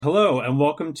Hello, and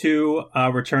welcome to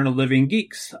Return of Living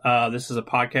Geeks. This is a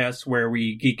podcast where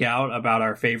we geek out about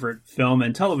our favorite film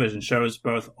and television shows,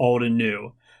 both old and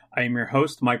new. I am your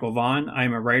host, Michael Vaughn. I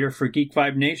am a writer for Geek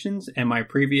Vibe Nations, and my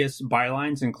previous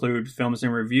bylines include Films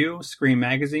in Review, Scream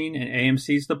Magazine, and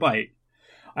AMC's The Bite.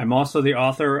 I'm also the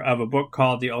author of a book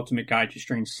called The Ultimate Guide to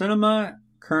Strange Cinema.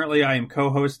 Currently, I am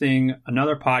co-hosting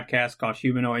another podcast called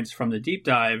Humanoids from the Deep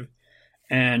Dive,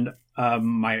 and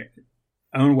my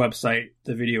own website,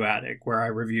 The Video Attic, where I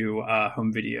review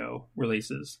home video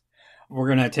releases. We're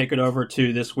going to take it over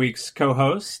to this week's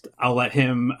co-host. I'll let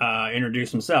him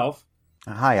introduce himself.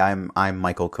 Hi, I'm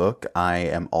Michael Cook. I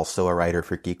am also a writer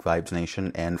for Geek Vibes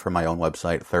Nation and for my own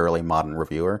website, Thoroughly Modern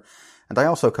Reviewer. And I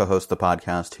also co-host the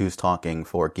podcast Who's Talking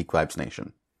for Geek Vibes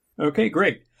Nation. Okay,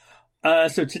 great.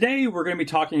 So today we're going to be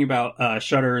talking about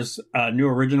Shudder's new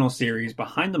original series,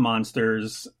 Behind the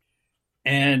Monsters.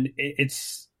 And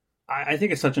I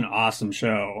think it's such an awesome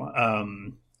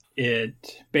show.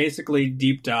 It basically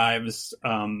deep dives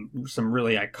some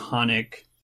really iconic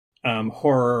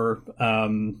horror,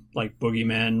 like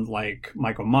boogeymen, like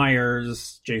Michael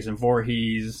Myers, Jason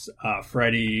Voorhees,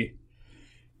 Freddy,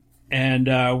 and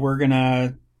we're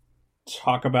gonna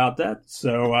talk about that.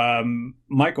 So,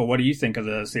 Michael, what do you think of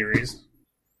the series?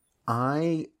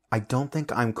 I don't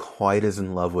think I'm quite as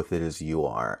in love with it as you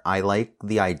are. I like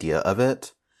the idea of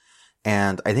it.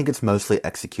 And I think it's mostly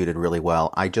executed really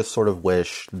well. I just sort of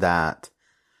wish that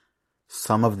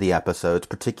some of the episodes,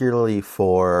 particularly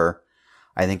for,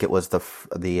 I think it was the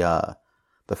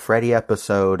Freddy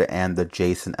episode and the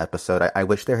Jason episode, I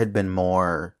wish there had been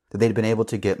more, that they'd been able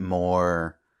to get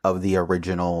more of the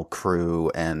original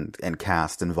crew and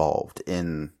cast involved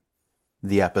in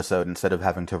the episode instead of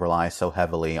having to rely so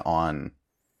heavily on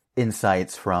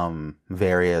insights from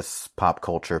various pop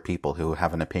culture people who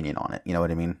have an opinion on it. You know what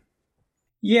I mean?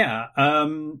 Yeah,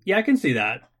 I can see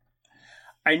that.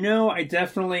 I know I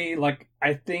definitely,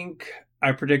 I think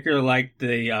I particularly like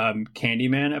the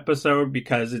Candyman episode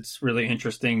because it's really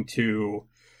interesting to,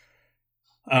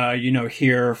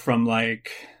 hear from,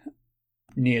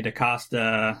 Nia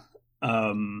DaCosta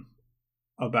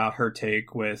about her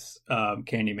take with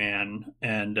Candyman.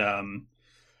 And,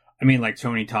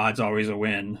 Tony Todd's always a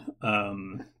win,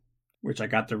 which I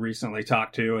got to recently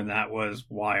talk to, and that was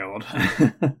wild.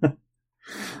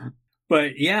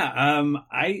 But yeah,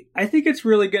 I think it's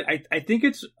really good. I think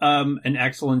it's an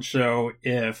excellent show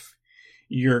if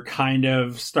you're kind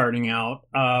of starting out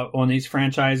on these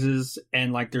franchises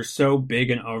and they're so big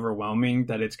and overwhelming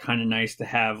that it's kind of nice to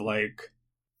have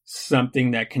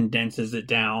something that condenses it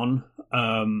down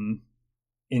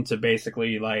into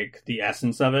basically the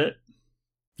essence of it.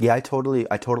 Yeah, I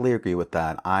totally agree with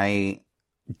that. I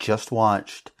just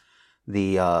watched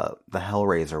the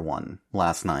Hellraiser one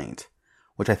last night,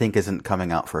 which I think isn't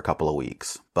coming out for a couple of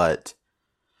weeks. But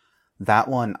that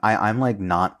one, I'm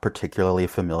not particularly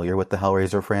familiar with the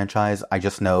Hellraiser franchise. I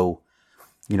just know,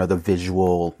 the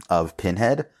visual of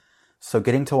Pinhead. So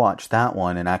getting to watch that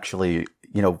one and actually,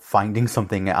 finding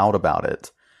something out about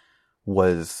it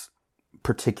was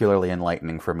particularly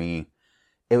enlightening for me.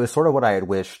 It was sort of what I had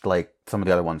wished, some of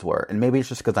the other ones were. And maybe it's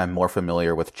just because I'm more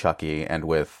familiar with Chucky and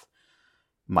with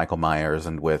Michael Myers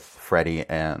and with Freddy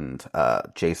and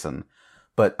Jason.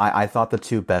 But I thought the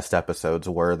two best episodes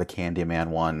were the Candyman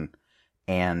one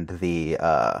and the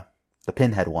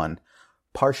Pinhead one.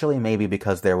 Partially maybe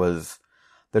because there's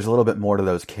a little bit more to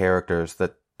those characters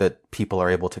that people are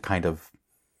able to kind of,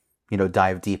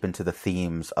 dive deep into the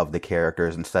themes of the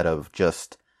characters instead of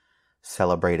just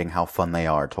celebrating how fun they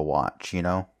are to watch,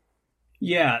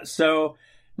 Yeah, so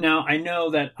now I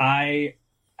know that I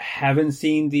haven't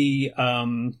seen the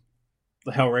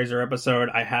Hellraiser episode.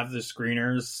 I have the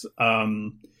screeners.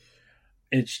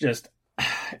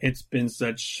 It's been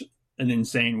such an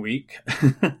insane week.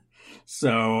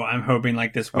 So I'm hoping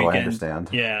this weekend. Oh, I understand.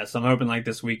 Yeah, so I'm hoping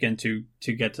this weekend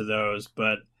to get to those.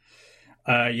 But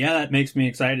that makes me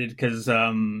excited because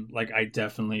I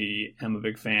definitely am a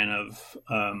big fan of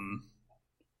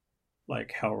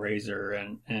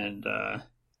Hellraiser and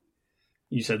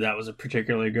you said that was a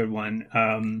particularly good one.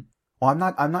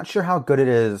 Well, I'm not sure how good it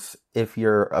is if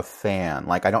you're a fan.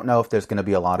 I don't know if there's going to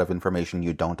be a lot of information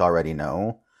you don't already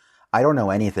know. I don't know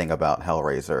anything about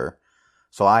Hellraiser.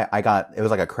 So it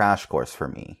was like a crash course for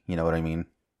me. You know what I mean?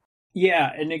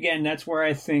 Yeah. And again, that's where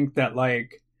I think that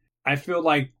I feel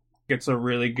like it's a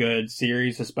really good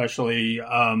series, especially,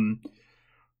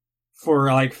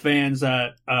 for fans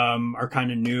that, are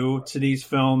kind of new to these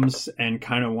films and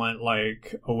kind of want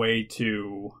a way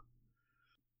to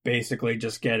basically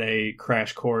just get a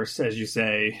crash course, as you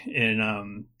say,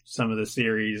 in some of the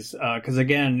series. Because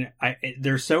again,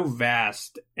 they're so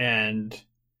vast and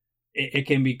it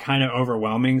can be kind of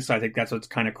overwhelming. So I think that's what's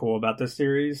kind of cool about this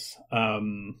series.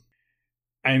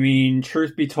 I mean,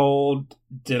 truth be told,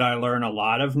 did I learn a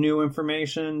lot of new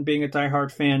information being a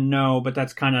diehard fan? No, but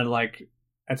that's kind of like,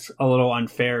 that's a little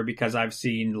unfair because I've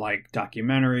seen like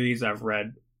documentaries, I've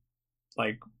read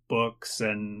like books,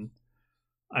 and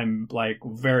I'm like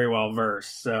very well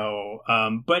versed. So,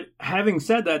 but having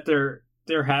said that,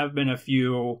 there have been a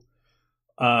few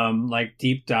like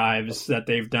deep dives that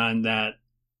they've done that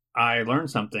I learned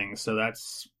something. So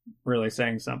that's really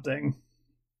saying something.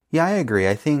 Yeah, I agree.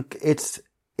 I think it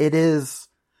is.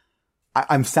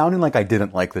 I'm sounding like I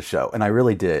didn't like the show, and I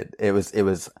really did. It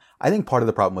was. I think part of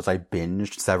the problem was I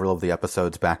binged several of the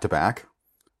episodes back to back,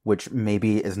 which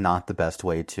maybe is not the best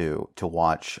way to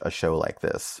watch a show like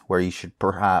this, where you should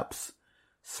perhaps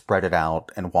spread it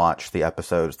out and watch the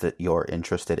episodes that you're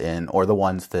interested in, or the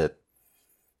ones that,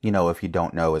 if you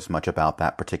don't know as much about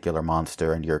that particular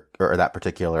monster or that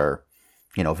particular,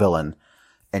 villain,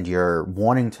 and you're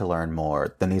wanting to learn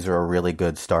more, then these are a really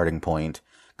good starting point.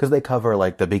 Because they cover,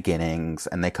 like, the beginnings,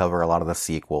 and they cover a lot of the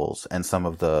sequels, and some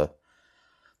of the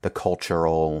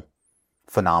cultural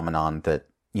phenomenon that,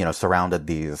 surrounded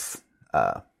these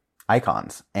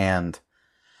icons. And,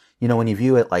 when you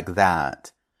view it like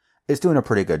that, it's doing a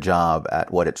pretty good job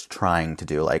at what it's trying to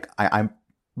do. Like, I'm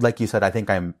like you said, I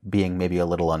think I'm being maybe a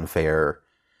little unfair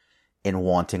in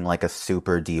wanting, like, a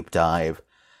super deep dive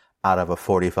out of a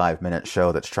 45-minute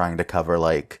show that's trying to cover,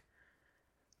 like,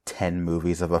 10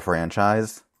 movies of a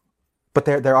franchise. But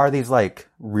there are these, like,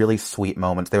 really sweet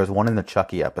moments. There was one in the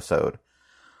Chucky episode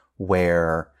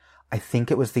where I think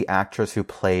it was the actress who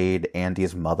played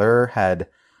Andy's mother had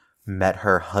met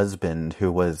her husband,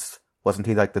 who wasn't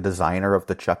he, like, the designer of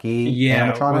the Chucky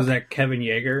animatronic? Was that Kevin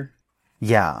Yeager?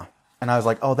 Yeah. And I was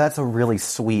like, oh, that's a really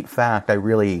sweet fact. I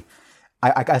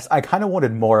kind of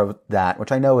wanted more of that,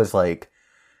 which I know is, like,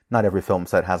 not every film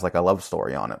set has, like, a love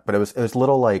story on it. But it was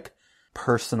little, like,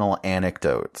 personal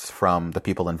anecdotes from the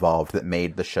people involved that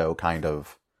made the show kind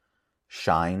of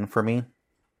shine for me.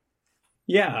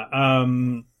 Yeah,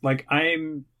 like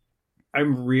I'm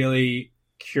really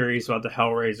curious about the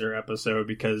Hellraiser episode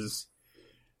because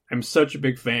I'm such a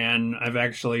big fan. I've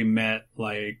actually met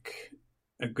like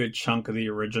a good chunk of the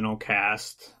original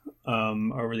cast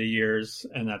over the years,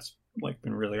 and that's like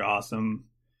been really awesome.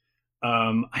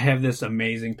 I have this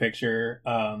amazing picture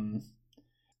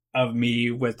of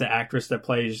me with the actress that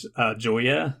plays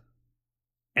Julia,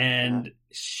 and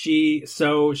she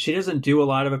doesn't do a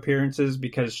lot of appearances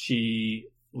because she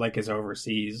like is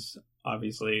overseas,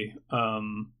 obviously.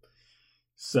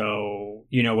 So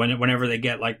whenever they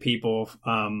get like people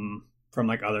from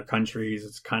like other countries,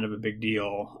 it's kind of a big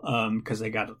deal because they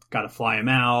got to fly them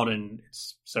out, and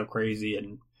it's so crazy.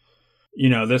 And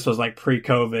this was like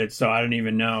pre-COVID, so I don't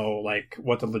even know like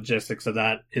what the logistics of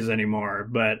that is anymore.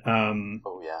 But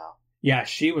oh yeah. Yeah,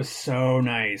 she was so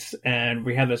nice. And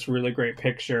we had this really great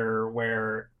picture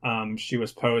where she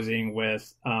was posing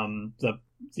with the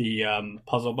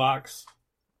puzzle box.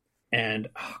 And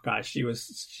oh gosh, she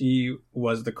was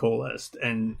the coolest.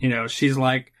 And she's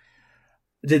like,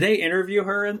 did they interview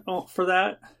her for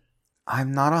that?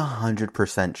 I'm not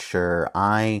 100% sure.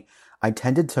 I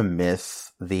tended to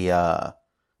miss the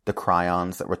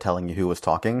cryons that were telling you who was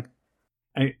talking.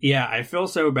 I feel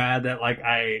so bad that like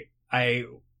I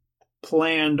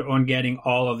planned on getting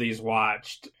all of these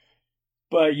watched,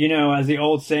 but as the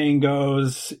old saying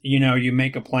goes, you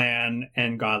make a plan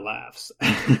and God laughs. So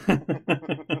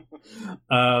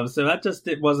that just,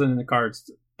 it wasn't in the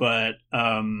cards. But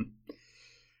bottom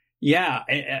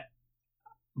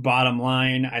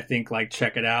line, I think like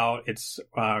check it out. It's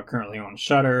currently on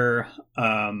Shudder.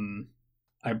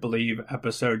 I believe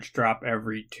episodes drop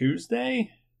every Tuesday.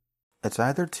 It's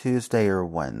either Tuesday or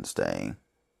Wednesday.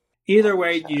 Either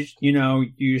way,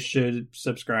 you should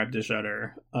subscribe to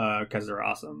Shudder because they're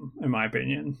awesome, in my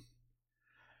opinion.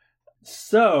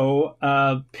 So,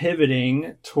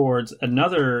 pivoting towards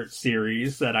another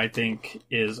series that I think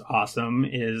is awesome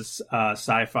is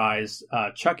Sci-Fi's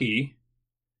Chucky,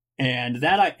 and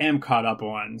that I am caught up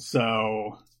on.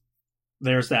 So,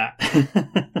 there's that.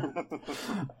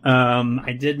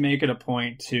 I did make it a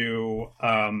point to.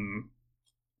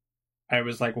 I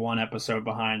was like one episode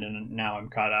behind, and now I'm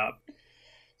caught up.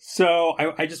 So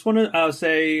I just want to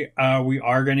say we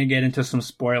are going to get into some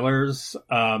spoilers.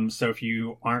 So if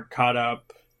you aren't caught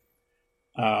up,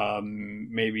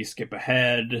 maybe skip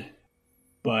ahead.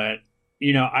 But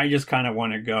I just kind of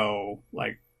want to go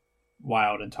like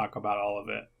wild and talk about all of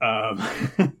it.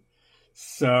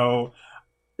 So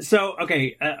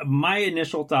okay. My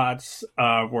initial thoughts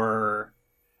were,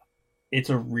 it's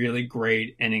a really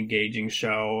great and engaging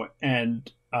show,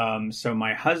 and So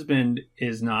my husband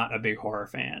is not a big horror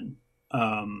fan.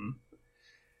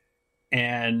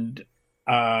 And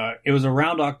it was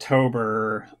around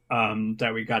October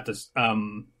that we got this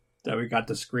that we got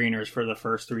the screeners for the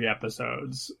first 3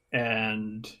 episodes,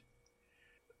 and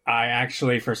I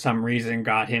actually for some reason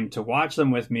got him to watch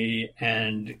them with me,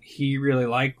 and he really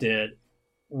liked it,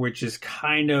 which is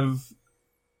kind of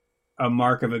a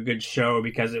mark of a good show,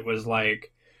 because it was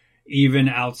like, even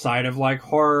outside of like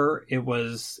horror, it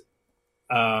was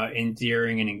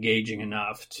endearing and engaging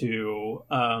enough to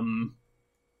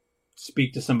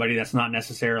speak to somebody that's not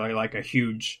necessarily like a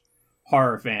huge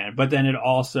horror fan, but then it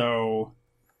also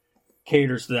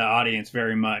caters to the audience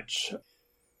very much.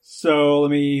 So let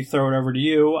me throw it over to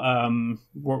you.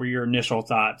 What were your initial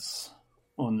thoughts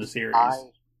on the series?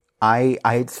 I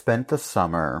had spent the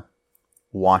summer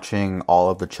watching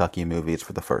all of the Chucky movies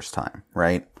for the first time,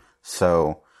 right?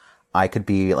 So I could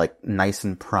be like nice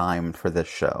and primed for this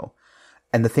show.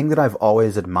 And the thing that I've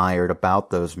always admired about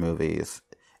those movies,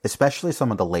 especially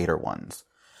some of the later ones,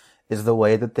 is the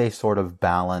way that they sort of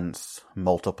balance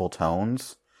multiple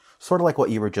tones. Sort of like what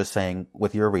you were just saying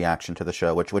with your reaction to the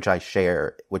show, which I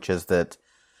share, which is that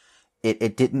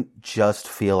it didn't just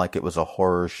feel like it was a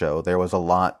horror show. There was a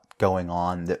lot going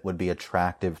on that would be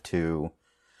attractive to,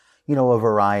 you know, a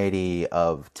variety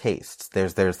of tastes.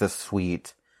 There's this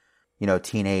sweet, you know,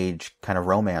 teenage kind of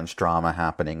romance drama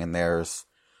happening, and there's,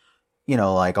 you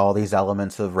know, like all these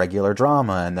elements of regular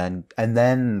drama, and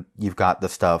then you've got the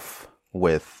stuff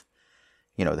with,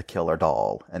 you know, the killer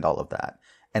doll and all of that.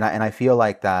 And I feel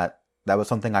like that was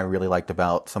something I really liked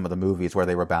about some of the movies, where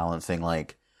they were balancing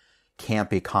like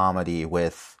campy comedy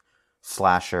with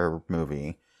slasher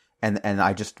movie. And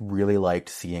I just really liked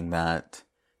seeing that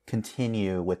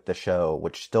continue with the show,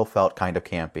 which still felt kind of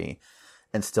campy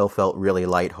and still felt really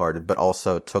lighthearted, but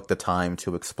also took the time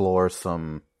to explore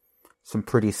some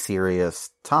pretty serious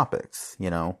topics, you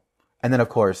know? And then, of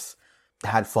course,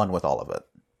 had fun with all of it.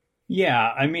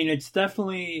 Yeah, I mean, it's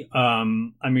definitely, I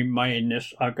mean, my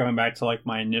initial, going back to like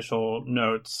my initial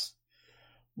notes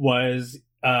was,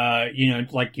 you know,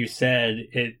 like you said,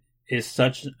 it is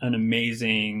such an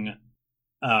amazing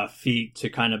feat to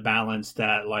kind of balance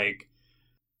that like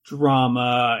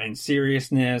drama and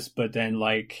seriousness, but then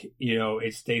like, you know,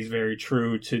 it stays very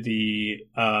true to the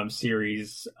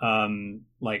series,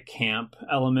 like camp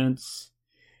elements.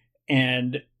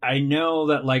 And I know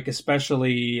that like,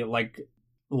 especially like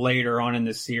later on in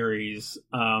the series,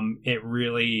 it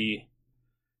really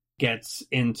gets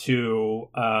into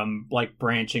like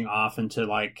branching off into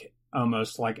like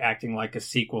almost like acting like a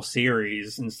sequel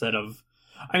series instead of,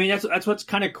 I mean, that's what's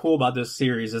kind of cool about this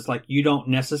series, is like you don't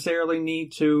necessarily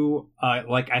need to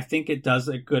like, I think it does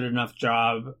a good enough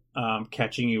job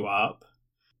catching you up,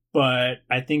 but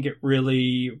I think it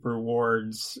really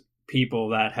rewards people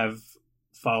that have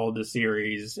followed the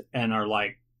series and are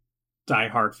like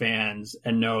diehard fans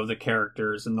and know the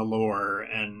characters and the lore.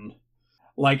 And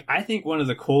like, I think one of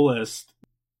the coolest,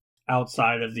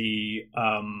 outside of the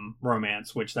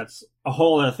romance, which that's a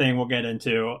whole other thing we'll get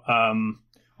into,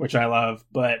 which I love,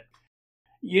 but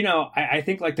you know, I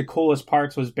think like the coolest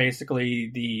parts was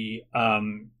basically the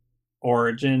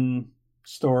origin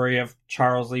story of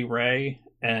Charles Lee Ray.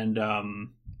 And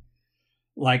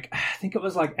like, I think it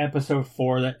was like episode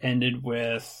 4 that ended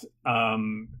with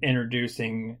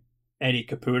introducing Eddie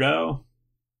Caputo,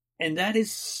 and that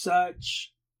is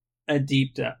such a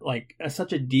deep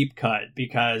such a deep cut,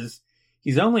 because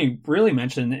he's only really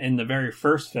mentioned in the very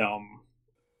first film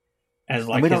as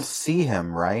like, and we don't see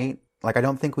him, right? Like, I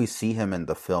don't think we see him in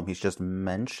the film. He's just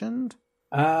mentioned.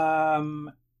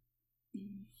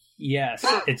 Yes,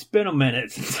 it's been a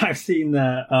minute since I've seen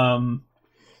the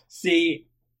see,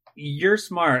 you're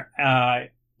smart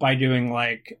by doing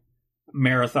like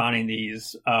marathoning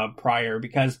these prior,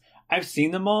 because I've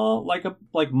seen them all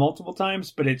like multiple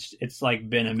times, but it's like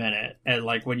been a minute. And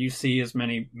like when you see as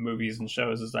many movies and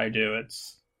shows as I do,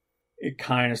 it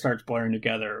kind of starts blurring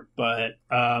together. But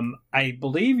I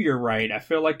believe you're right. I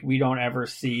feel like we don't ever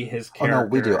see his character. Oh no,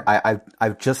 we do.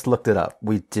 I've just looked it up.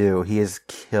 We do. He is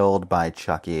killed by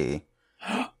Chucky.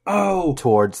 Oh,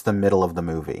 towards the middle of the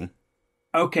movie.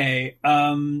 Okay.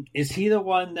 Is he the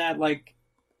one that like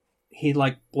he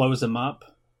like blows him up?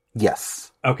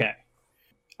 Yes. Okay.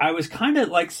 I was kind of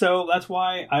like, so that's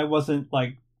why I wasn't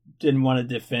like, didn't want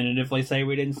to definitively say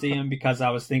we didn't see him, because I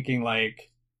was thinking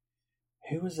like,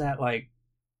 who was that like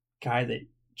guy that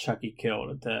Chucky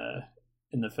killed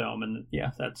in the film? And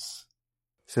yeah,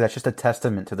 so that's just a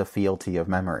testament to the fealty of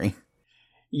memory.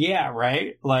 Yeah,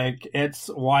 right? Like,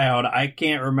 it's wild. I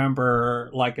can't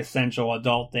remember like essential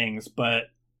adult things, but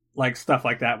like stuff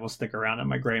like that will stick around in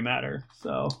my gray matter.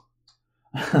 So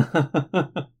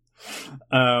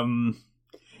um,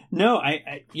 no,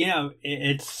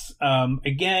 it's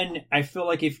again, I feel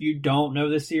like if you don't know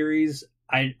the series,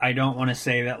 I don't want to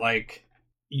say that like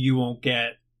you won't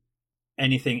get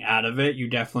anything out of it. You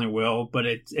definitely will, but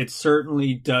it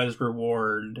certainly does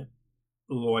reward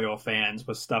loyal fans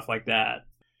with stuff like that.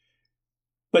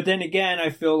 But then again, I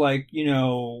feel like,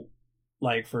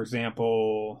 like for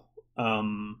example,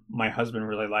 my husband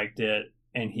really liked it,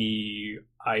 and he,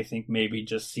 I think, maybe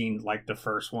just seen like the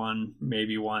first one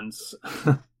maybe once.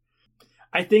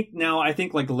 I think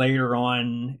like later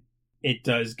on it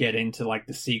does get into like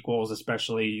the sequels,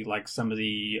 especially like some of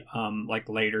the like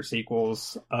later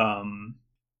sequels.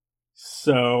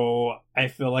 So I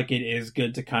feel like it is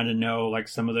good to kind of know like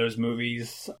some of those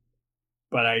movies,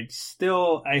 but I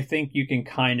think you can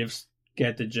kind of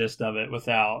get the gist of it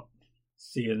without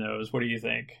seeing those. What do you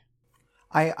think?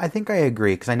 I think I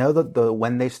agree, because I know that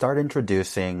when they start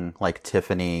introducing like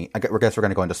Tiffany, I guess we're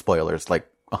going to go into spoilers like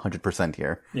 100%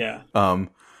 here. Yeah.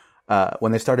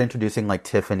 When they start introducing like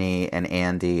Tiffany and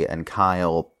Andy and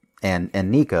Kyle and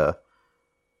Nika,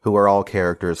 who are all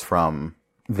characters from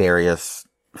various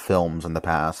films in the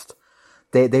past,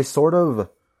 they sort of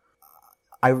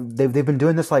they've been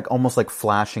doing this like almost like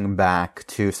flashing back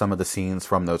to some of the scenes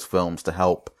from those films to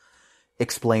help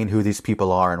explain who these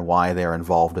people are and why they're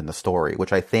involved in the story,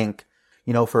 which I think,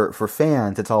 for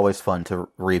fans, it's always fun to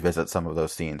revisit some of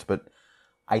those scenes, but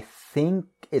I think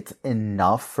it's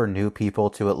enough for new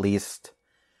people to at least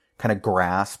kind of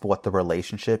grasp what the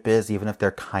relationship is, even if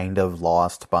they're kind of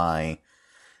lost by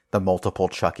the multiple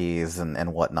Chuckies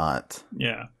and whatnot.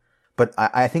 Yeah. But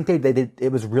I think they did,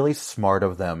 it was really smart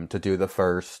of them to do the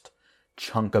first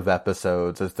chunk of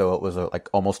episodes as though it was like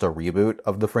almost a reboot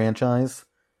of the franchise.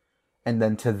 And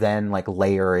then to like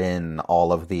layer in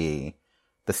all of the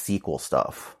sequel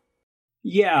stuff.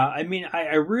 Yeah, I mean,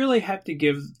 I really have to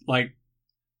give like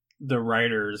the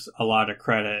writers a lot of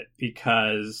credit,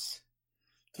 because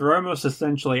they're almost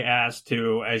essentially asked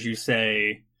to, as you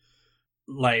say,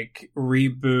 like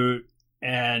reboot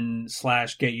and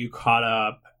 / get you caught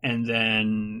up, and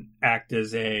then act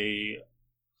as an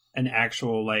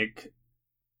actual like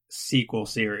sequel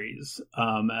series,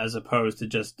 as opposed to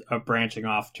just branching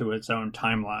off to its own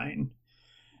timeline.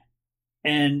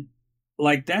 And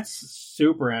like that's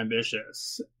super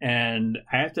ambitious, and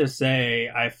I have to say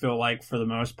I feel like for the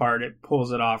most part it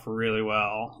pulls it off really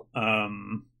well.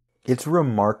 It's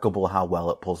remarkable how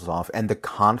well it pulls it off, and the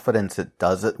confidence it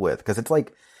does it with, because it's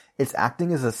like it's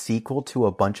acting as a sequel to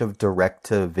a bunch of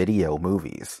direct-to-video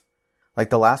movies. Like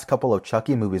the last couple of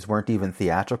Chucky movies weren't even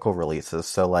theatrical releases,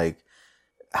 so like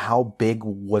how big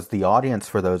was the audience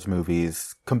for those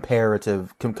movies compared to,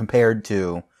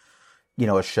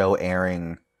 a show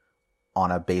airing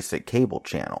on a basic cable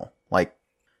channel? Like,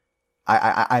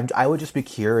 I would just be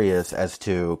curious as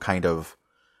to kind of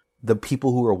the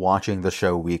people who are watching the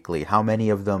show weekly, how many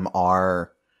of them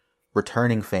are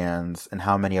returning fans and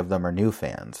how many of them are new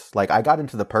fans. Like, I got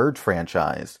into the Purge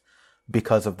franchise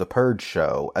because of the Purge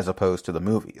show as opposed to the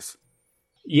movies.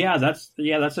 Yeah, that's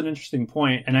an interesting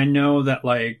point. And I know that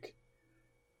like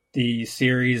the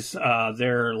series,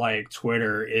 their like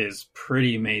Twitter is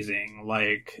pretty amazing.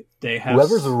 Like they have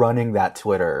whoever's running that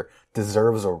Twitter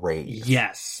deserves a raise.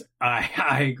 Yes,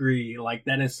 I agree. Like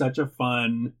that is such a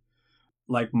fun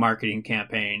like marketing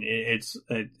campaign. It's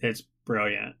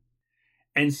brilliant.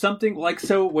 And something like,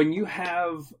 so when you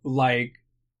have like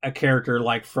a character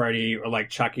like Freddy or like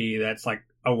Chucky that's like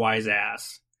a wise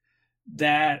ass,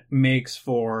 that makes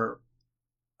for,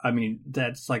 I mean,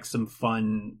 that's like some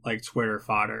fun like Twitter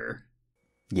fodder.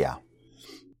 Yeah.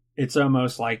 It's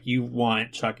almost like you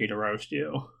want Chucky to roast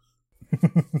you.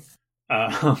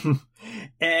 And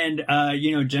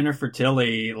Jennifer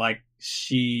Tilly, like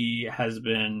she has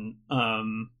been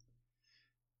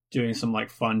doing some like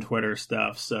fun Twitter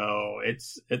stuff, so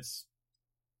it's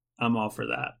I'm all for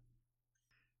that.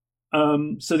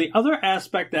 So the other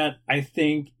aspect that I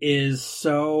think is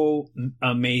so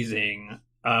amazing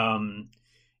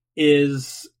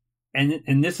is,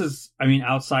 and this is, I mean,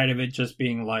 outside of it just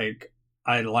being like,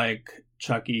 I like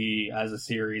Chucky as a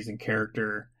series and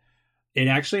character, it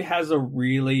actually has a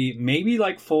really, maybe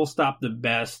like full stop, the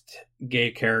best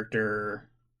gay character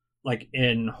like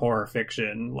in horror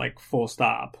fiction, like full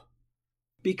stop.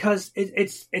 Because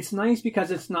it's nice,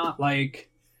 because it's not like,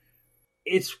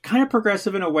 it's kind of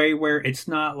progressive in a way where it's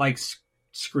not like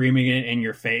screaming it in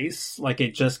your face. Like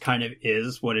it just kind of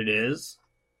is what it is.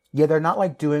 Yeah, they're not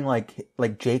like doing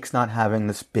like Jake's not having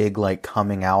this big like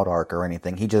coming out arc or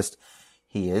anything.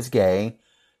 He is gay.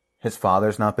 His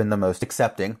father's not been the most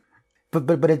accepting.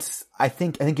 But it's, I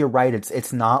think you're right.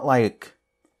 It's not like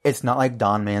it's not like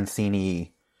Don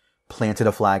Mancini planted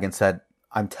a flag and said,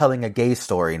 I'm telling a gay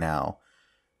story now.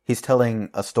 He's telling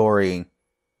a story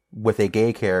with a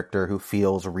gay character who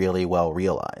feels really well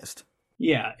realized.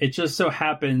 Yeah, it just so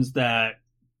happens that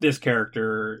this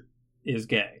character is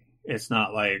gay. It's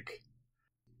not like,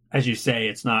 as you say,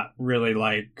 it's not really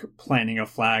like planting a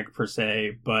flag per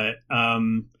se, but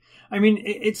I mean,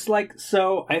 it's like,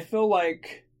 so I feel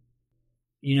like,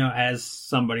 you know, as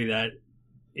somebody that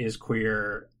is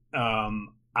queer,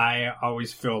 I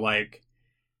always feel like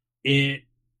it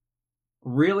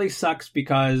really sucks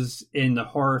because in the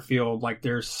horror field, like,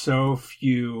 there's so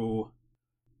few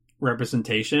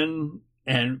representation,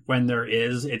 and when there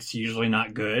is, it's usually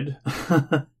not good.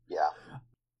 Yeah.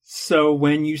 So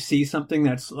when you see something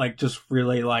that's like just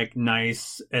really like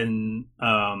nice and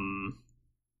I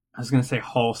was gonna say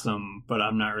wholesome, but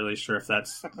I'm not really sure if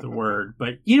that's the word,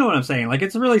 but you know what I'm saying, like,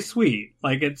 it's really sweet,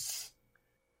 like, it's,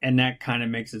 and that kind of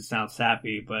makes it sound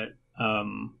sappy, but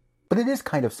it is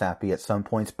kind of sappy at some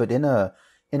points, but in a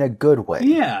good way.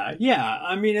 yeah,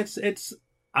 I mean,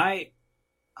 I'm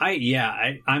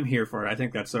here for it. I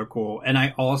think that's so cool. And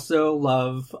I also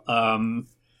love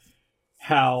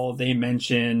how they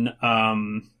mention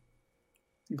Glenn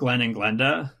and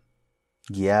Glenda.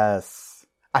 Yes.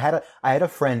 I had a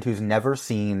friend who's never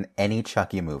seen any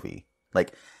Chucky movie,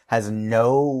 like, has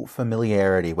no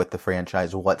familiarity with the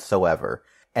franchise whatsoever,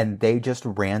 and they just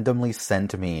randomly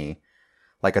sent me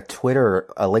like a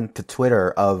link to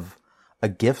Twitter of a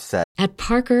gift set. At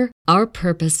Parker, our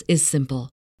purpose is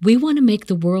simple. We want to make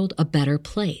the world a better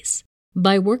place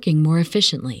by working more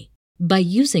efficiently, by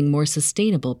using more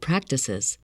sustainable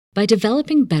practices, by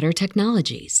developing better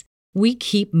technologies. We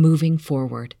keep moving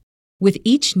forward. With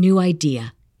each new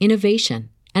idea,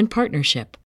 innovation, and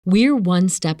partnership, we're one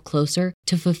step closer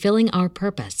to fulfilling our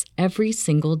purpose every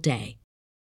single day.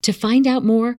 To find out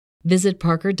more, visit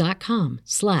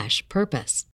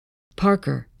parker.com/purpose.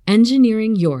 Parker,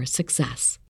 engineering your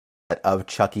success. Of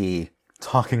Chucky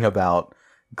talking about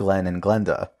Glenn and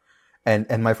Glenda.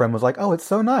 And my friend was like, oh, it's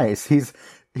so nice. He's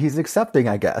accepting,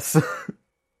 I guess.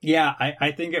 Yeah,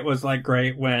 I think it was like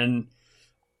great when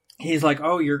he's like,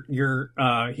 oh,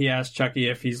 he asked Chucky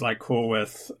if he's like cool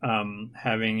with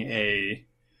having a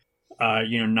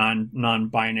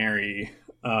non-binary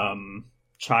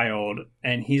child,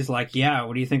 and he's like, yeah,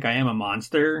 what do you think, I am, a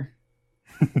monster?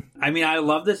 I mean, I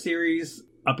love the series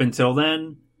up until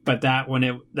then, but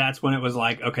that's when it was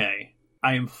like, okay,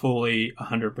 I am fully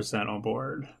 100% on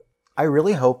board. I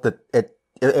really hope that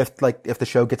if the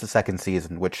show gets a second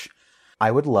season, which I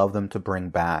would love them to bring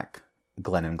back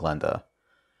Glenn and Glenda,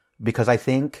 because I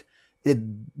think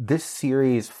this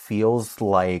series feels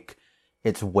like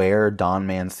it's where Don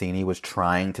Mancini was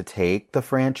trying to take the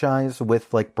franchise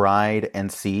with like Bride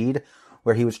and Seed,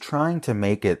 where he was trying to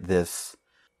make it this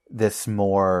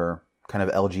more kind of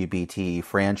LGBT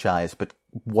franchise, but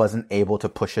wasn't able to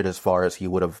push it as far as he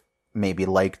would have maybe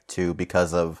liked to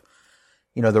because of,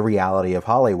 you know, the reality of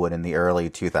Hollywood in the early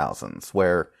 2000s,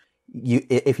 where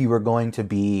if you were going to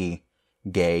be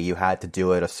gay, you had to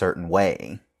do it a certain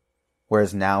way.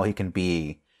 Whereas now he can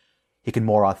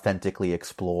more authentically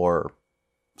explore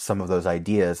some of those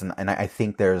ideas. And I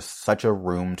think there's such a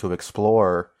room to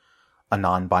explore a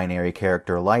non-binary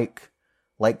character like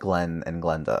Glenn and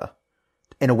Glenda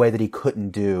in a way that he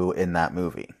couldn't do in that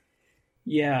movie.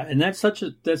 Yeah, and that's such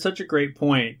a great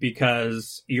point,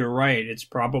 because you're right. It's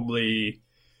probably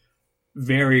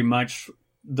very much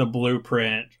the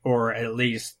blueprint, or at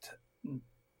least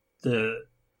the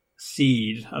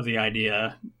seed of the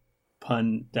idea,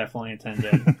 pun definitely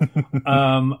intended,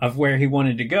 of where he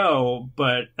wanted to go.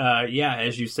 But yeah,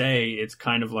 as you say, it's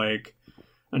kind of like,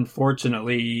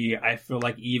 unfortunately, I feel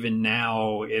like even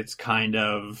now it's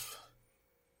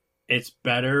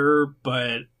better,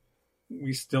 but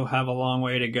we still have a long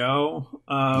way to go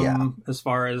as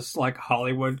far as like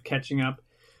Hollywood catching up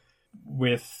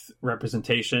with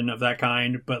representation of that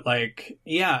kind. But like,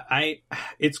 yeah,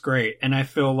 it's great. And I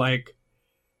feel like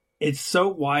it's so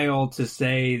wild to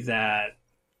say that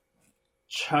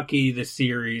Chucky the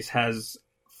series has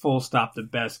full stop the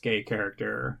best gay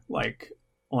character like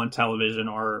on television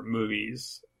or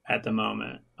movies at the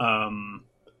moment.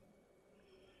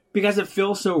 Because it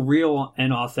feels so real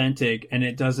and authentic, and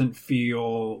it doesn't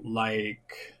feel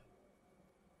like,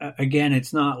 again,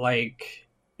 it's not like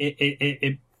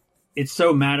it's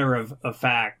so matter of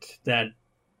fact that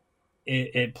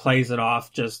it plays it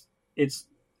off. Just, it's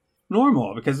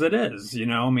normal, because it is, you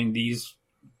know, I mean, these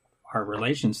are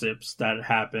relationships that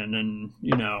happen, and,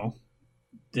 you know,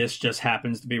 this just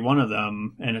happens to be one of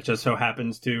them, and it just so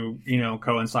happens to, you know,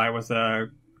 coincide with a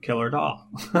killer doll.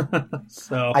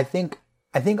 So I think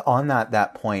I think on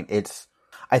that point,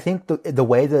 I think the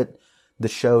way that the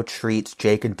show treats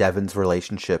Jake and Devin's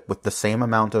relationship with the same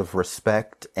amount of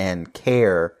respect and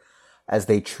care as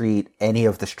they treat any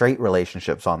of the straight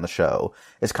relationships on the show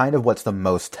is kind of what's the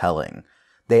most telling.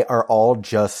 They are all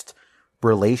just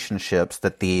relationships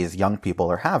that these young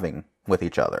people are having with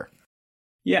each other.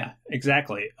 Yeah,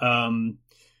 exactly. And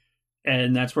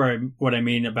that's what I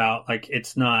mean about, like,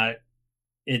 it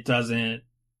doesn't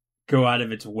go out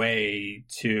of its way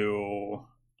to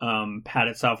pat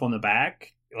itself on the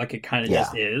back. Like, it kind of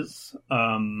just is.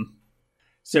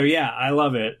 So yeah, I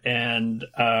love it. And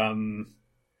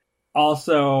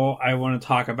also I want to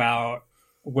talk about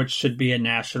which should be a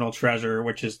national treasure,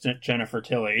 which is Jennifer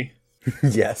Tilly.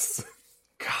 Yes.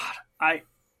 God,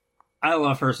 I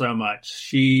love her so much.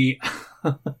 She,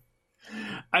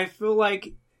 I feel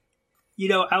like, you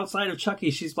know, outside of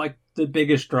Chucky, she's like the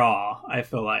biggest draw, I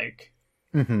feel like.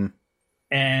 Mm-hmm.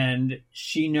 And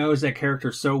she knows that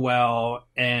character so well,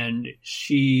 and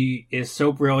she is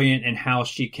so brilliant in how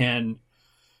she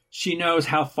knows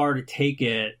how far to take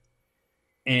it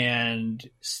and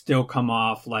still come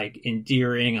off like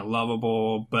endearing and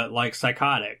lovable, but like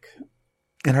psychotic.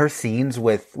 And her scenes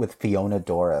with Fiona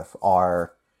Dourif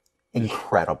are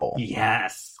incredible.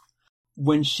 Yes.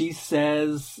 When she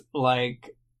says,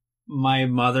 like, my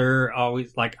mother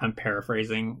always, like, I'm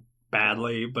paraphrasing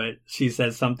badly, but she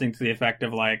says something to the effect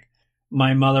of, like,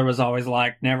 my mother was always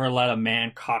like, never let a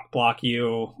man cock block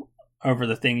you over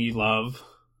the thing you love.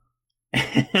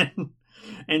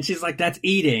 And she's like, that's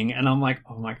eating. And I'm like,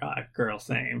 oh my God, girl,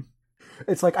 same.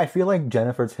 It's like, I feel like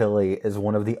Jennifer Tilly is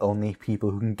one of the only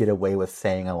people who can get away with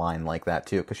saying a line like that,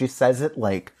 too. Because she says it,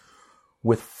 like,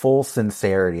 with full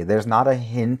sincerity. There's not a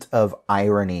hint of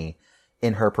irony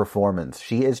in her performance.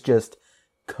 She is just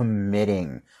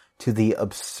committing to the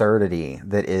absurdity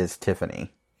that is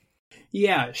Tiffany.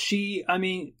 Yeah, I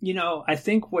mean, you know, I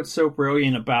think what's so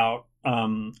brilliant about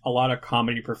a lot of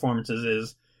comedy performances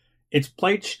is it's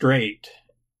played straight.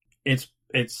 It's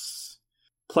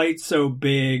played so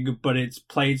big, but it's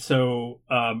played so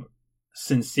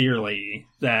sincerely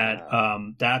that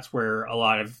that's where a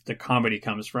lot of the comedy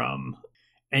comes from.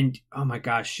 And oh my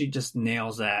gosh, she just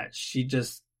nails that.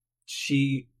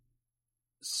 She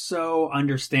so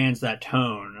understands that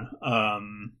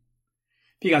tone.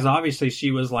 Because obviously she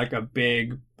was like a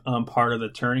big part of the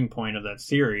turning point of that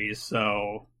series.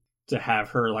 So to have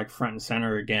her like front and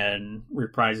center again,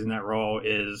 reprising that role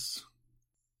is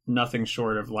nothing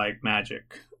short of like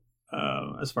magic,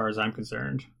 as far as I'm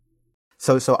concerned.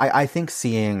 So I think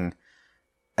seeing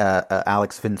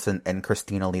Alex Vincent and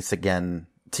Christina Elise again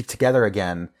together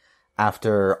again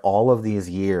after all of these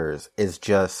years is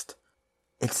just,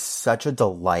 it's such a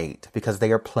delight because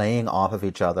they are playing off of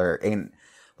each other in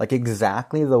like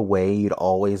exactly the way you'd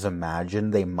always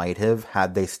imagine they might have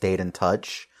had they stayed in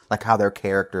touch, like how their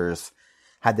characters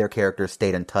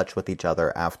stayed in touch with each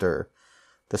other after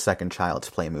the second Child's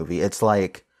Play movie. It's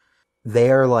like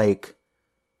they're like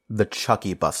the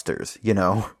Chucky busters, you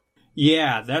know?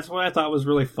 Yeah, that's what I thought was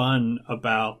really fun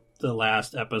about the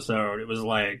last episode. It was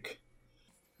like,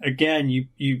 again,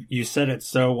 you said it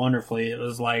so wonderfully. It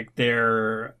was like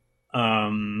they're a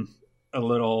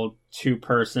little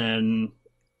two-person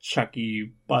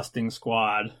Chucky busting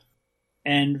squad.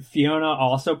 And Fiona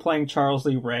also playing Charles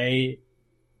Lee Ray.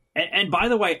 And by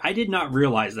the way, I did not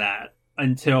realize that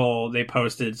until they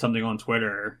posted something on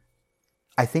Twitter.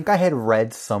 I think I had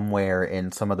read somewhere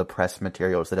in some of the press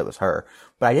materials that it was her,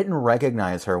 but I didn't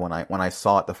recognize her when I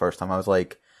saw it the first time. I was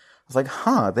like,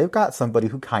 huh, they've got somebody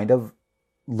who kind of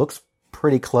looks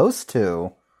pretty close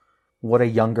to what a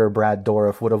younger Brad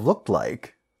Dourif would have looked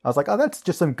like. I was like, oh, that's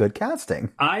just some good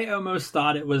casting. I almost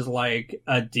thought it was like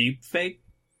a deep fake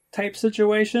type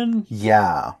situation.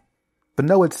 Yeah. But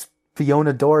no, it's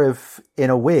Fiona Dourif in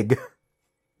a wig.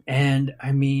 And,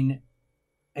 I mean,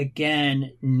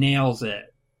 again, nails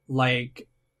it. Like,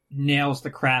 nails the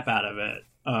crap out of it.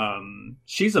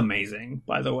 She's amazing,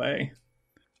 by the way.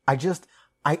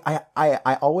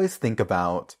 I always think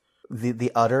about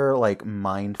the utter, like,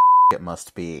 mind it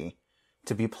must be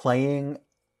to be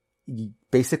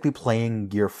basically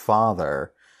playing your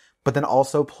father, but then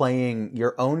also playing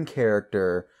your own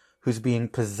character who's being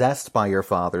possessed by your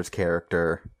father's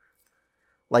character.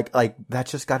 Like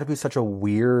that's just got to be such a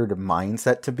weird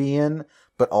mindset to be in,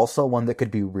 but also one that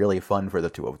could be really fun for the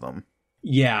two of them.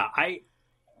 Yeah,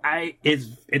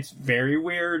 it's very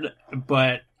weird,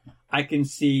 but I can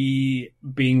see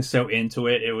being so into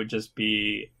it, it would just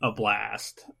be a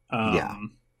blast. Yeah.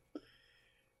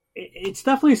 It's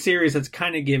definitely a series that's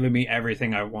kind of given me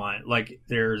everything I want. Like,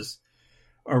 there's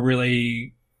a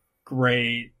really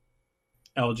great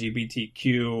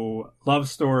LGBTQ love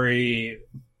story,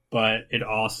 but it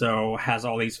also has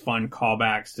all these fun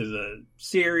callbacks to the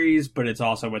series, but it's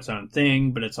also its own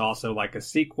thing, but it's also like a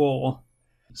sequel.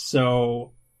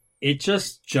 So it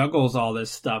just juggles all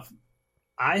this stuff,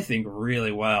 I think,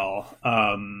 really well.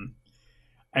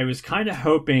 I was kind of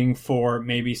hoping for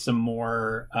maybe some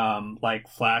more like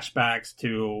flashbacks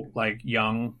to like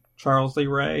young Charles Lee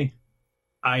Ray.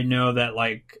 I know that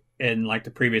like in like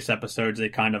the previous episodes they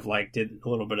kind of like did a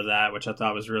little bit of that, which I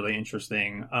thought was really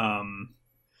interesting.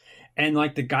 And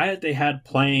like the guy that they had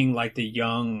playing like the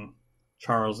young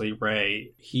Charles Lee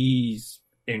Ray, he's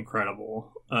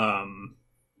incredible.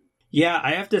 Yeah,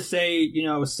 I have to say, you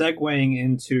know, segueing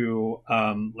into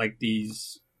like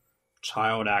these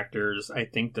child actors, I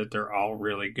think that they're all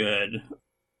really good.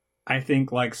 I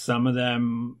think like some of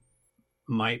them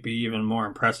might be even more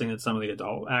impressive than some of the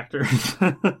adult actors.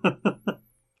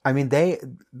 I mean,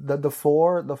 the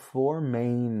four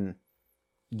main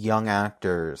young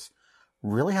actors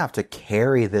really have to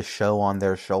carry this show on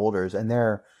their shoulders, and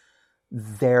they're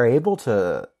able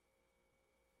to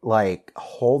like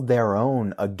hold their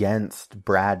own against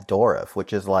Brad Dourif,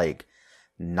 which is like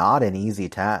not an easy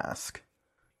task.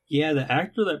 Yeah, the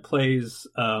actor that plays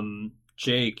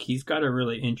Jake, he's got a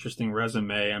really interesting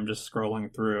resume. I'm just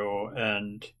scrolling through,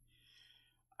 and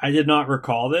I did not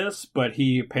recall this, but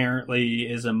he apparently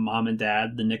is in Mom and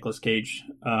Dad, the Nicolas Cage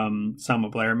Selma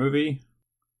Blair movie,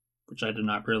 which I did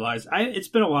not realize. It's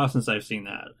been a while since I've seen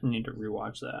that. I need to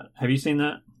rewatch that. Have you seen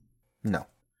that? No.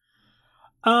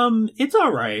 It's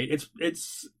all right.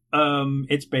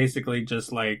 It's basically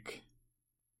just like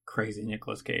crazy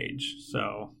Nicolas Cage.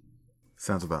 So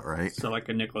sounds about right. So like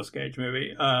a Nicolas Cage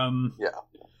movie. Yeah.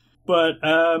 But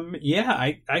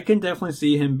yeah, I can definitely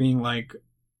see him being like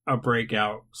a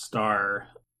breakout star.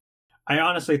 I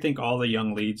honestly think all the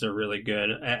young leads are really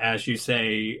good. As you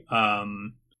say,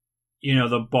 you know,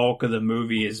 the bulk of the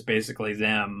movie is basically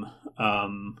them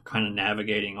kind of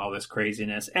navigating all this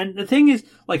craziness. And the thing is,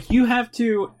 like, you have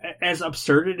to, as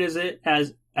absurd as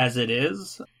it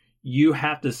is, you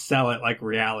have to sell it like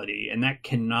reality, and that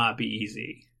cannot be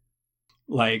easy.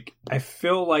 Like, I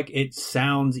feel like it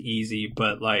sounds easy,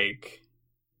 but like,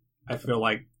 I feel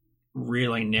like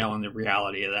really nailing the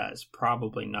reality of that is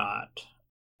probably not.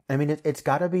 I mean, it's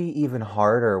got to be even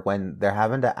harder when they're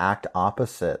having to act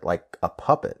opposite, like a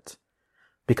puppet,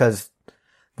 because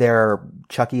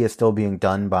Chucky is still being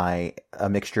done by a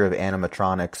mixture of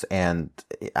animatronics and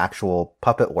actual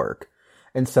puppet work.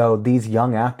 And so these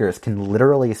young actors can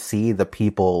literally see the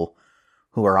people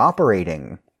who are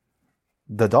operating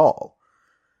the doll.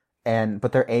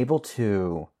 But they're able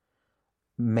to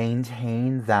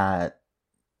maintain that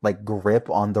like grip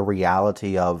on the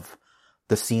reality of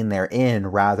the scene they're in,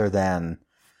 rather than,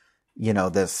 you know,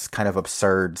 this kind of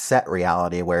absurd set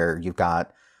reality where you've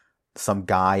got some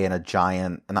guy in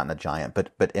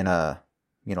but in a,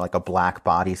 you know, like a black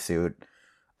bodysuit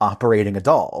operating a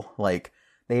doll. Like,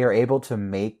 they are able to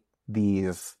make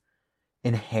these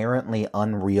inherently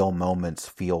unreal moments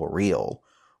feel real,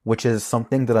 which is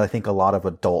something that I think a lot of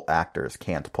adult actors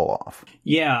can't pull off.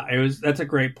 Yeah, that's a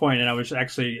great point, and I was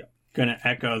actually going to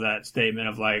echo that statement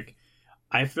of like,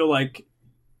 I feel like,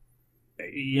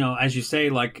 you know, as you say,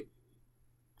 like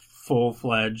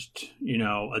full-fledged, you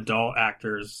know, adult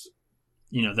actors,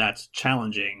 you know, that's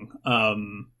challenging.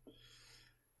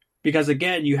 Because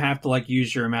again, you have to like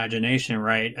use your imagination,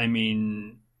 right? I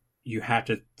mean, you have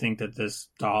to think that this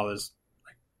doll is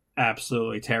like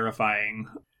absolutely terrifying,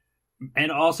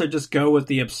 and also just go with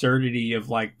the absurdity of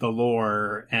like the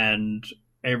lore and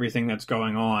everything that's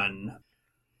going on.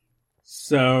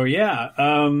 So yeah,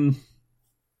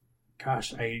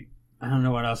 gosh, I don't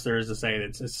know what else there is to say.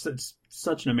 It's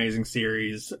such an amazing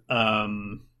series.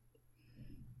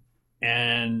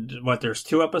 And there's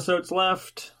 2 episodes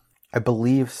left? I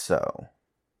believe so.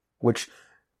 Which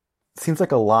seems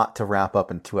like a lot to wrap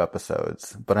up in 2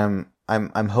 episodes, but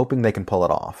I'm hoping they can pull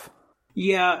it off.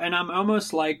 Yeah, and I'm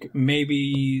almost like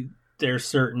maybe they're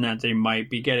certain that they might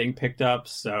be getting picked up,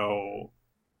 so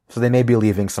they may be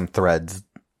leaving some threads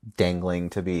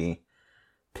dangling to be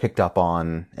picked up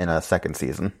on in a second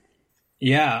season.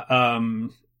 Yeah,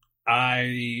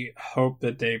 I hope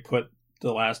that they put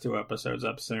the last 2 episodes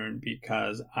up soon,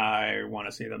 because I want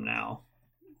to see them now,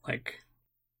 like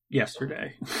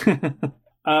yesterday.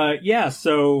 Yeah,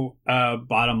 so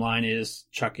bottom line is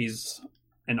Chucky's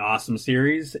an awesome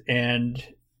series, and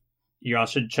you all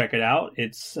should check it out.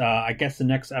 It's I guess the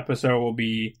next episode will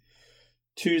be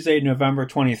Tuesday, November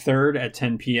 23rd at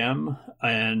 10 p.m.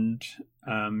 and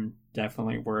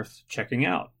definitely worth checking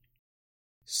out.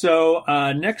 So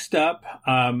next up,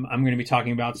 I'm going to be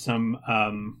talking about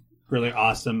some really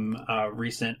awesome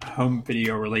recent home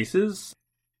video releases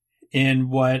in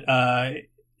what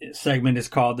segment is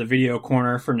called the Video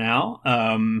Corner for now.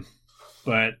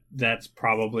 But that's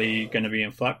probably going to be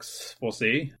in flux. We'll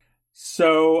see.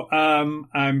 So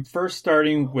I'm first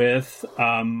starting with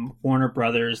Warner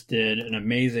Brothers did an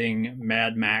amazing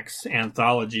Mad Max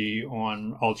anthology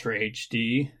on Ultra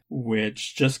HD,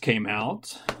 which just came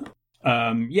out.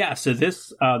 So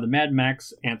this the Mad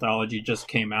Max anthology just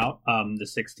came out the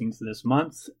 16th of this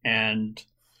month, and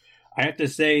I have to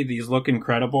say these look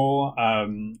incredible.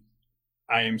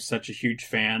 I am such a huge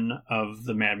fan of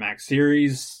the Mad Max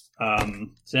series.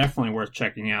 It's definitely worth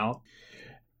checking out.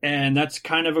 And that's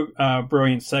kind of a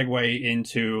brilliant segue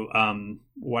into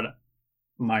what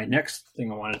my next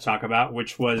thing I want to talk about,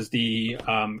 which was the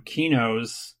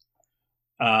Kino's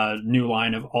new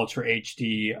line of Ultra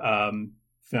HD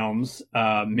films,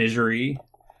 Misery.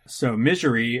 So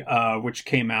Misery, which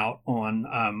came out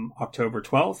on October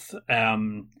 12th.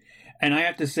 And I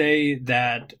have to say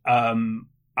that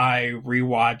I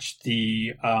rewatched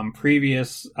the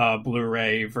previous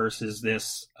Blu-ray versus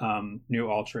this new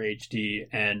Ultra HD,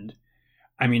 and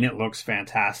I mean, it looks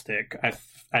fantastic.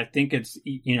 I think it's,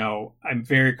 I'm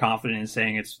very confident in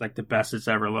saying it's like the best it's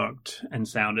ever looked and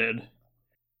sounded.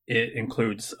 It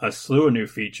includes a slew of new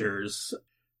features,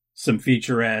 some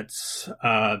featurettes,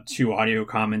 2 audio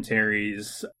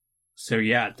commentaries. So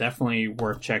yeah, definitely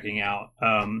worth checking out.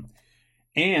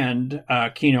 And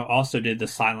Kino also did The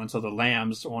Silence of the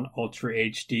Lambs on Ultra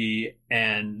HD.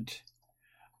 And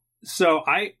so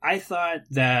I thought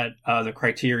that the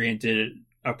Criterion did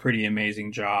a pretty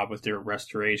amazing job with their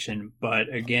restoration.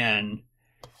 But again,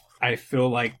 I feel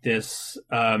like this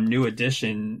new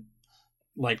edition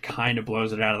like kind of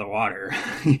blows it out of the water.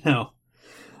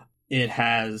 It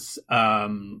has a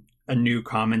new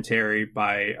commentary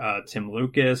by Tim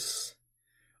Lucas.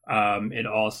 It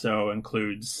also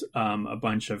includes a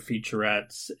bunch of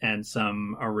featurettes and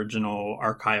some original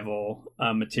archival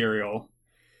material.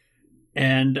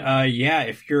 And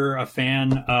if you're a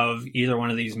fan of either one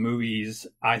of these movies,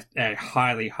 I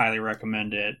highly, highly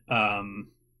recommend it.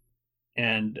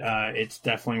 And it's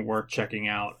definitely worth checking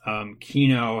out.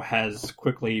 Kino is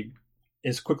quickly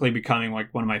becoming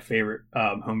like one of my favorite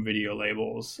home video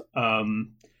labels.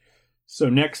 So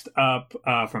next up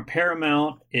from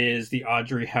Paramount is the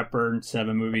Audrey Hepburn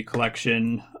 7-movie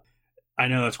collection. I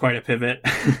know that's quite a pivot.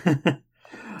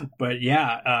 But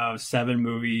yeah, 7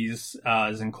 movies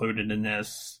is included in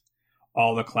this.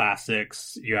 All the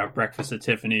classics. You have Breakfast at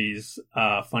Tiffany's,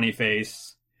 Funny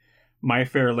Face, My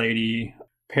Fair Lady,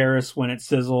 Paris When It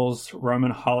Sizzles,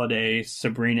 Roman Holiday,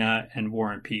 Sabrina, and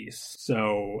War and Peace.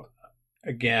 So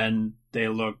again, they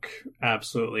look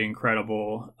absolutely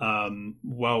incredible.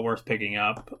 Well worth picking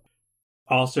up.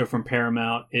 Also from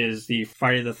Paramount is the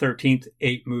Friday the 13th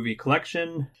 8-movie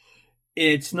collection.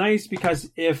 It's nice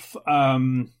because if,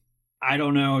 I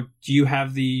don't know, do you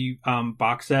have the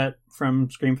box set from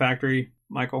Scream Factory,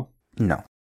 Michael? No.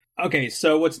 Okay,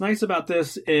 so what's nice about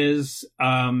this is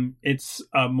it's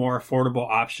a more affordable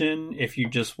option if you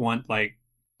just want like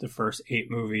the first 8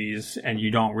 movies and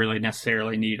you don't really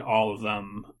necessarily need all of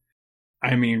them.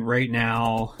 I mean, right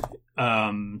now,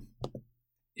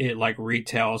 it like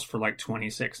retails for like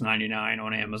 $26.99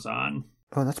 on Amazon.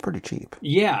 Oh, that's pretty cheap.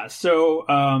 Yeah, so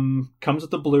comes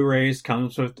with the Blu-rays,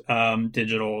 comes with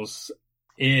digitals.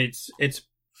 It's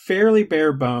fairly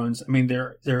bare bones. I mean,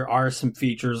 there are some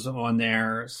features on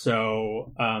there,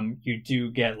 so you do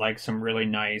get like some really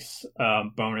nice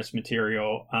bonus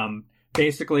material.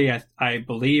 Basically, I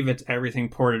believe it's everything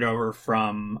ported over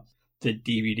from the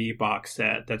DVD box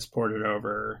set that's ported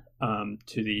over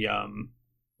to the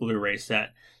Blu-ray set.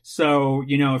 So,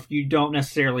 if you don't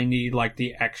necessarily need like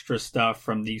the extra stuff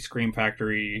from the Scream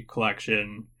Factory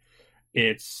collection,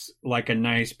 it's like a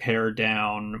nice pared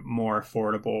down, more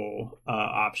affordable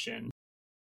option.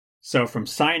 So from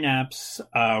Synapse,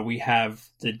 we have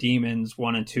the Demons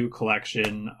 1 and 2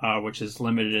 collection, which is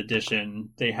limited edition.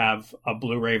 They have a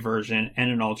Blu-ray version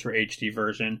and an Ultra HD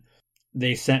version.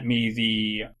 They sent me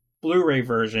the Blu-ray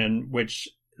version, which,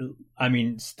 I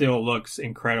mean, still looks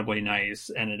incredibly nice.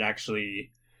 And it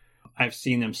actually, I've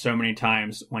seen them so many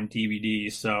times on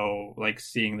DVD. So like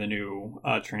seeing the new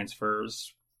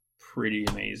transfers, pretty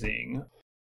amazing.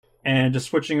 And just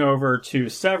switching over to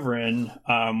Severin,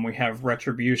 we have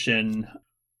Retribution,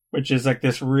 which is like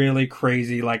this really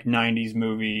crazy like 90s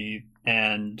movie.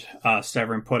 And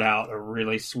Severin put out a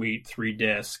really sweet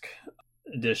 3-disc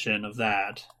edition of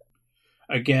that.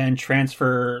 Again,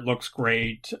 transfer looks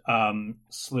great,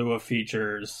 slew of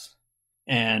features.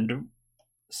 And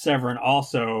Severin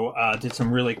also did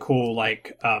some really cool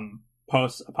like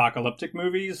post-apocalyptic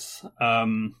movies.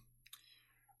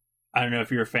 I don't know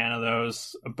if you're a fan of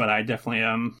those, but I definitely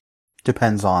am.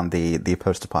 Depends on the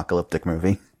post-apocalyptic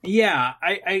movie. Yeah,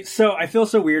 I feel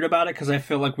so weird about it because I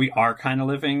feel like we are kind of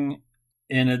living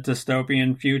in a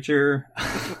dystopian future.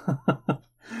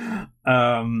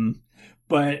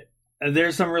 But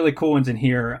there's some really cool ones in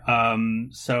here.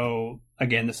 So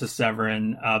again, this is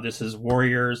Severin. This is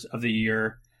Warriors of the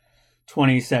Year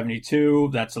 2072.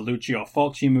 That's a Lucio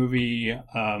Fulci movie.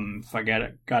 If I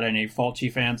got any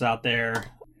Fulci fans out there.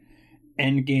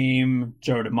 Endgame,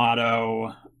 Joe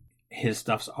D'Amato. His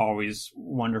stuff's always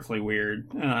wonderfully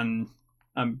weird. And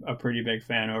I'm a pretty big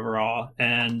fan overall.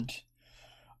 And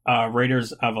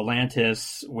Raiders of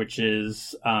Atlantis, which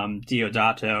is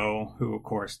Deodato, who of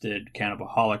course did Cannibal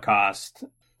Holocaust.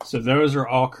 So those are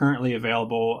all currently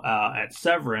available at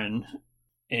Severin.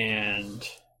 And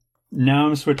now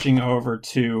I'm switching over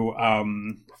to,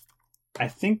 I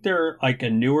think they're like a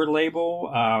newer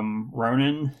label,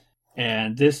 Ronin.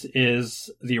 And this is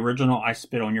the original I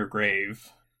Spit on Your Grave.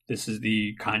 This is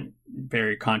the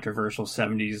very controversial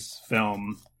 70s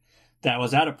film that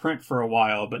was out of print for a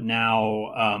while, but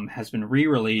now has been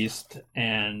re-released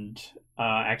and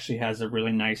actually has a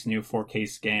really nice new 4K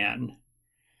scan.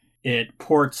 It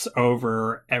ports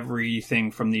over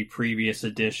everything from the previous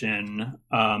edition,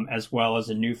 as well as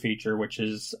a new feature, which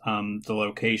is the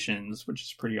locations, which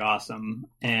is pretty awesome.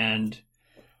 And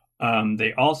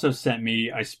they also sent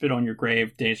me I Spit on Your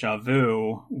Grave Deja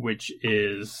Vu, which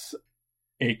is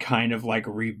a kind of like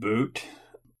reboot,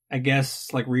 I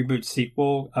guess, like reboot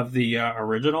sequel of the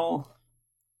original.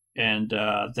 And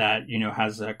that,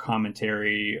 has a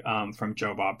commentary from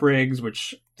Joe Bob Briggs,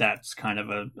 which that's kind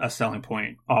of a selling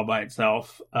point all by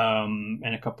itself, and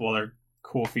a couple other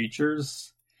cool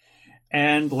features.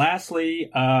 And lastly,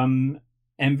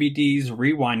 MVD's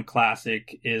Rewind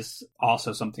Classic is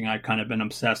also something I've kind of been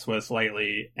obsessed with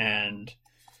lately, and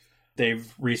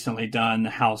they've recently done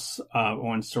House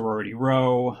on Sorority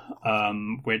Row,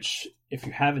 which, if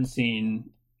you haven't seen,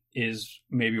 is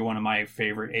maybe one of my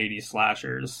favorite 80s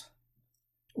slashers.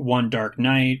 One Dark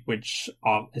Night, which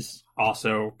is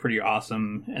also pretty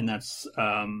awesome, and that's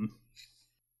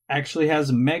actually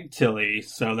has Meg Tilly,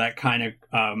 so that kind of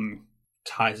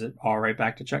ties it all right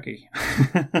back to Chucky.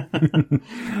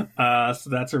 So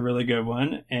that's a really good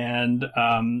one. And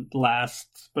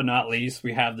last but not least,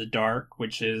 we have The Dark,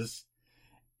 which is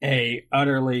a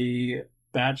utterly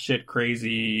batshit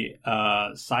crazy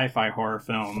sci-fi horror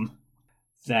film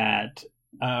that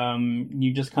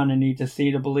you just kind of need to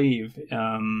see to believe.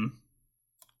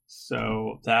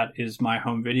 So that is my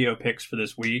home video picks for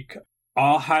this week.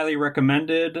 All highly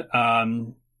recommended.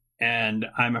 And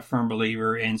I'm a firm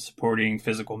believer in supporting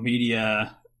physical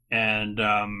media and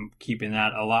keeping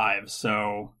that alive.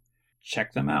 So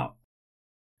check them out.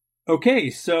 Okay,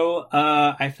 so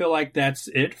I feel like that's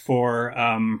it for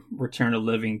Return of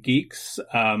Living Geeks.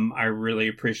 I really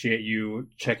appreciate you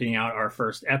checking out our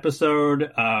first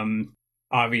episode.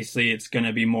 Obviously, it's going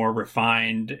to be more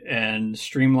refined and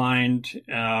streamlined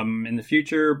in the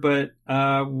future, but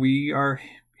we are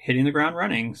hitting the ground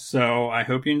running. So I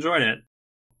hope you enjoyed it.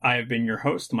 I have been your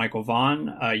host, Michael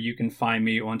Vaughn. You can find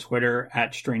me on Twitter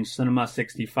at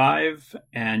StrangeCinema65,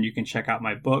 and you can check out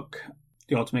my book,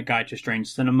 The Ultimate Guide to Strange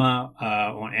Cinema,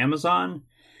 on Amazon.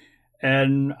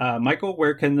 And Michael,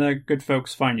 where can the good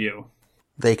folks find you?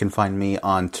 They can find me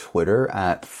on Twitter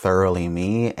at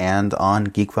ThoroughlyMe and on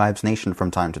Geek Vibes Nation from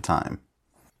time to time.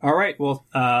 All right. Well,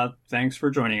 thanks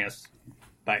for joining us.